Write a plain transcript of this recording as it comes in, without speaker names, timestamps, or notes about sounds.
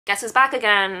Guess who's back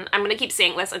again? I'm gonna keep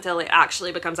saying this until it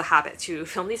actually becomes a habit to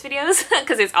film these videos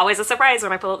because it's always a surprise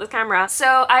when I pull out this camera.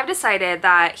 So I've decided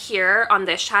that here on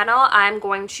this channel, I'm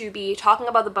going to be talking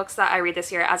about the books that I read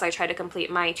this year as I try to complete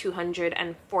my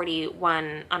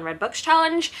 241 unread books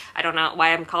challenge. I don't know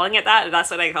why I'm calling it that.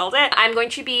 That's what I called it. I'm going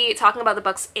to be talking about the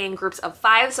books in groups of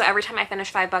 5. So every time I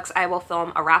finish 5 books, I will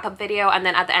film a wrap-up video. And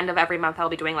then at the end of every month, I'll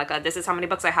be doing like a this is how many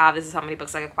books I have, this is how many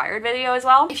books I acquired video as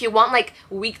well. If you want like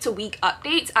week-to-week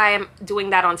updates, I am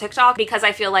doing that on TikTok because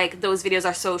I feel like those videos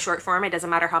are so short form, it doesn't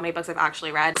matter how many books I've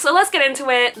actually read. So let's get into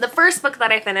it. The first book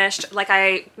that I finished, like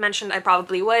I mentioned I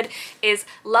probably would, is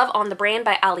Love on the Brain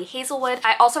by Ali Hazelwood.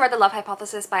 I also read The Love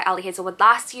Hypothesis by Ali Hazelwood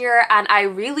last year, and I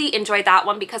really enjoyed that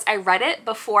one because I read it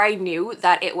before I knew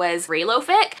that it was Reylo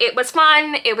fic. It was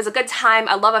fun, it was a good time.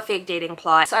 I love a fake dating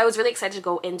plot, so I was really excited to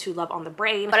go into Love on the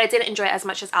Brain, but I didn't enjoy it as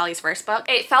much as Ali's first book.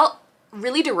 It felt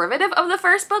really derivative of the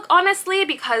first book, honestly,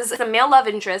 because the male love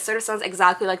interest sort of sounds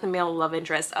exactly like the male love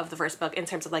interest of the first book in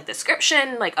terms of like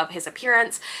description, like of his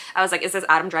appearance. I was like, is this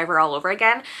Adam Driver all over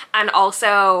again? And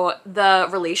also the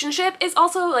relationship is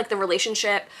also like the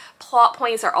relationship plot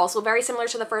points are also very similar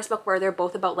to the first book, where they're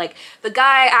both about like the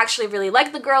guy actually really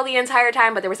liked the girl the entire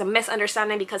time, but there was a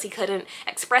misunderstanding because he couldn't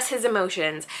express his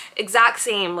emotions. Exact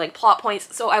same like plot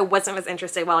points. So I wasn't as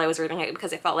interested while I was reading it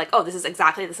because it felt like, oh, this is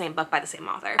exactly the same book by the same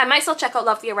author. I might still check out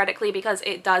Love Theoretically because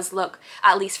it does look,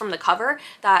 at least from the cover,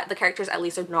 that the characters at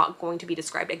least are not going to be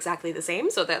described exactly the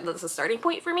same, so that's a starting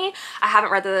point for me. I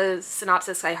haven't read the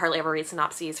synopsis. I hardly ever read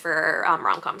synopses for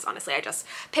rom-coms, honestly. I just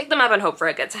pick them up and hope for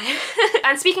a good time.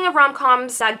 And speaking of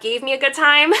rom-coms that gave me a good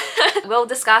time, we'll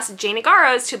discuss Jane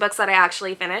Igaro's 2 books that I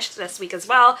actually finished this week as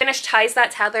well. Finished Ties That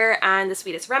Tether and The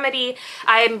Sweetest Remedy.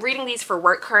 I'm reading these for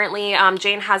work currently.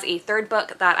 Jane has a 3rd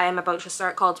book that I am about to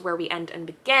start called Where We End and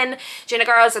Begin. Jane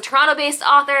Igaro is a Toronto-based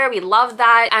author. We love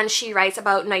that, and she writes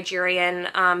about Nigerian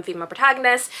female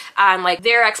protagonists and like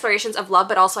their explorations of love,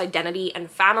 but also identity and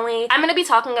family. I'm going to be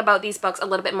talking about these books a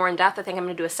little bit more in depth. I think I'm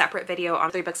going to do a separate video on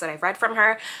 3 books that I've read from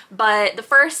her, but the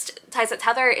first, Ties That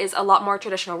Tether, is a lot more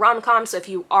traditional rom-com. So if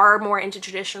you are more into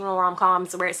traditional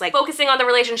rom-coms where it's like focusing on the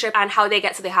relationship and how they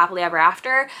get to the happily ever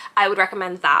after, I would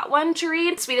recommend that one to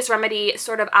read. Sweetest Remedy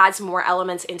sort of adds more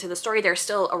elements into the story. There's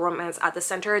still a romance at the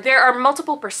center. There are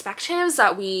multiple perspectives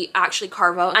that we actually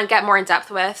carve out and get more in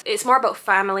depth with. It's more about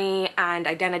family and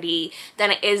identity than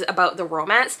it is about the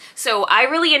romance. So I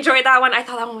really enjoyed that one. I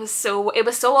thought that one was so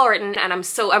well written, and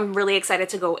I'm really excited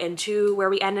to go into Where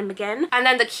We End and Begin. And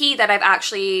then the key that I've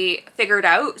actually figured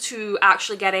out to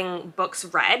actually getting books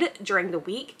read during the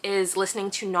week is listening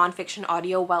to nonfiction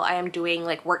audio while I am doing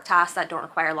like work tasks that don't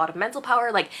require a lot of mental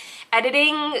power, like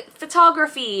editing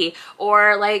photography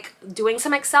or like doing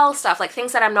some Excel stuff, like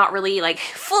things that I'm not really like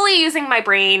fully using my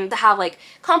brain to have like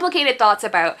complicated thoughts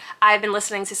about. I've been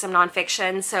listening to some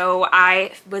nonfiction, so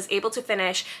I was able to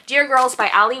finish Dear Girls by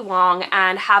Ali Wong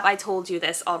and Have I Told You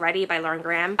This Already by Lauren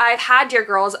Graham. I've had Dear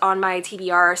Girls on my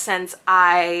TBR since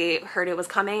I heard it was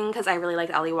coming because I really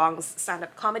liked Ali Wong's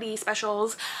stand-up comedy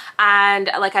specials, and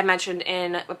like I mentioned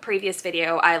in a previous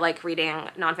video, I like reading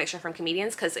nonfiction from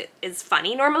comedians because it is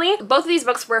funny normally. Both of these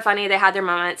books were funny. They had their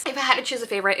moments. If I had to choose a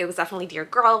favorite, it was definitely Dear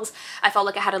Girls. I felt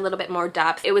like it had a little bit more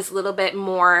depth. It was a little bit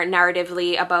more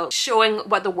narratively about showing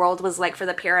what the world was like for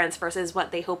the parents versus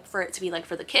what they hope for it to be like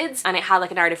for the kids, and it had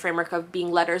like a narrative framework of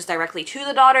being letters directly to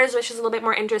the daughters, which is a little bit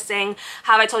more interesting.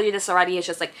 Have I Told You This Already is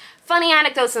just like funny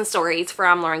anecdotes and stories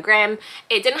from Lauren Graham.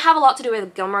 It didn't have a lot to do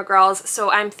with Gilmore Girls,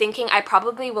 so I'm thinking I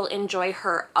probably will enjoy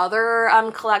her other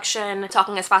collection,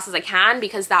 Talking As Fast As I Can,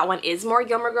 because that one is more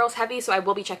Gilmore Girls heavy, so I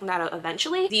will be checking that out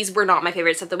eventually. These were not my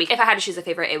favorites of the week. If I had to choose a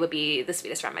favorite, it would be The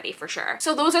Sweetest Remedy for sure.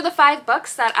 So those are the 5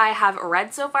 books that I have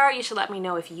read so far. You should let me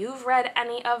know if you've read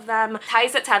any of them.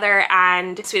 Ties That Tether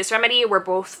and Sweetest Remedy were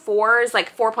both 4s,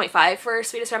 like 4.5 for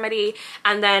Sweetest Remedy,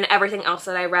 and then everything else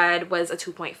that I read was a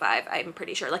 2.5, I'm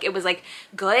pretty sure. Like it was like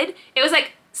good. It was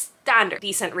like standard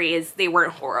decent reads. They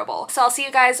weren't horrible. So I'll see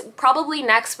you guys probably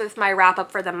next with my wrap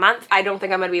up for the month. I don't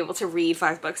think I'm gonna be able to read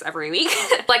 5 books every week.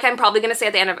 Like I'm probably gonna say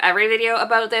at the end of every video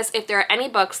about this, if there are any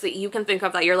books that you can think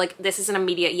of that you're like, this is an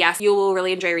immediate yes, you will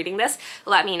really enjoy reading this,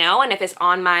 let me know, and if it's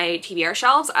on my TBR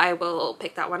shelves, I will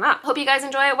pick that one up. Hope you guys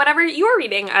enjoy whatever you're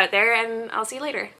reading out there, and I'll see you later.